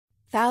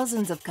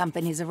Thousands of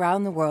companies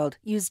around the world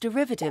use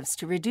derivatives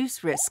to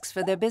reduce risks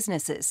for their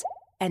businesses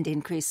and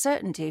increase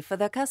certainty for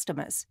their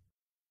customers.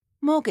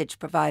 Mortgage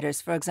providers,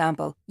 for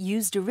example,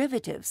 use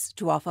derivatives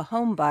to offer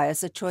home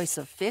buyers a choice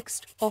of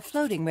fixed or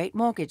floating rate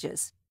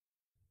mortgages.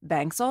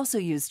 Banks also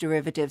use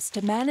derivatives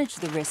to manage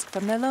the risk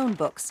from their loan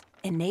books,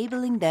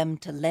 enabling them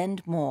to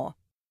lend more.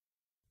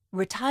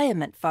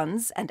 Retirement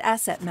funds and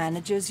asset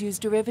managers use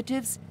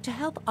derivatives to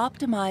help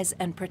optimize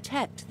and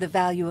protect the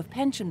value of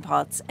pension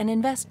pots and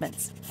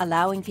investments,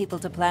 allowing people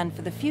to plan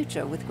for the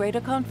future with greater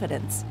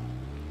confidence.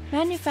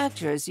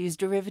 Manufacturers use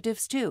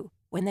derivatives too.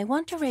 When they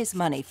want to raise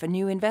money for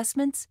new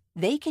investments,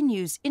 they can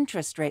use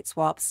interest rate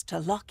swaps to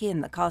lock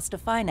in the cost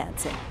of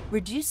financing,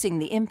 reducing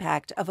the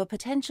impact of a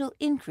potential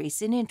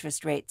increase in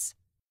interest rates.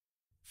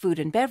 Food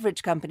and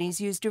beverage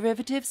companies use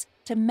derivatives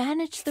to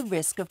manage the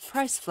risk of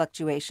price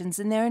fluctuations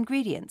in their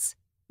ingredients.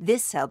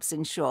 This helps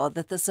ensure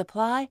that the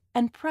supply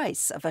and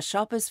price of a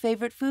shopper's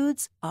favorite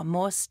foods are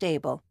more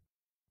stable.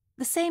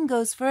 The same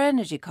goes for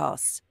energy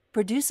costs.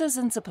 Producers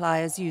and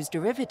suppliers use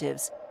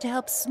derivatives to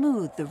help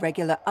smooth the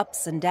regular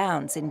ups and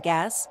downs in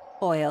gas,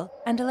 oil,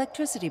 and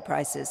electricity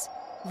prices,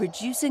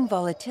 reducing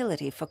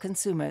volatility for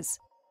consumers.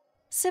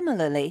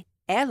 Similarly,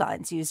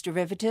 airlines use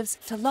derivatives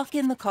to lock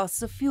in the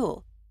costs of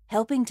fuel,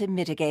 helping to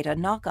mitigate a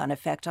knock-on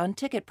effect on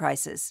ticket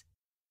prices.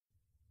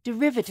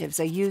 Derivatives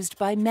are used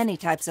by many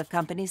types of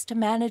companies to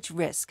manage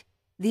risk.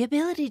 The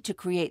ability to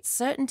create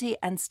certainty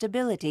and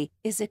stability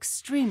is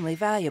extremely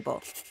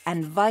valuable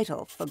and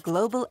vital for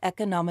global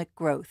economic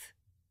growth.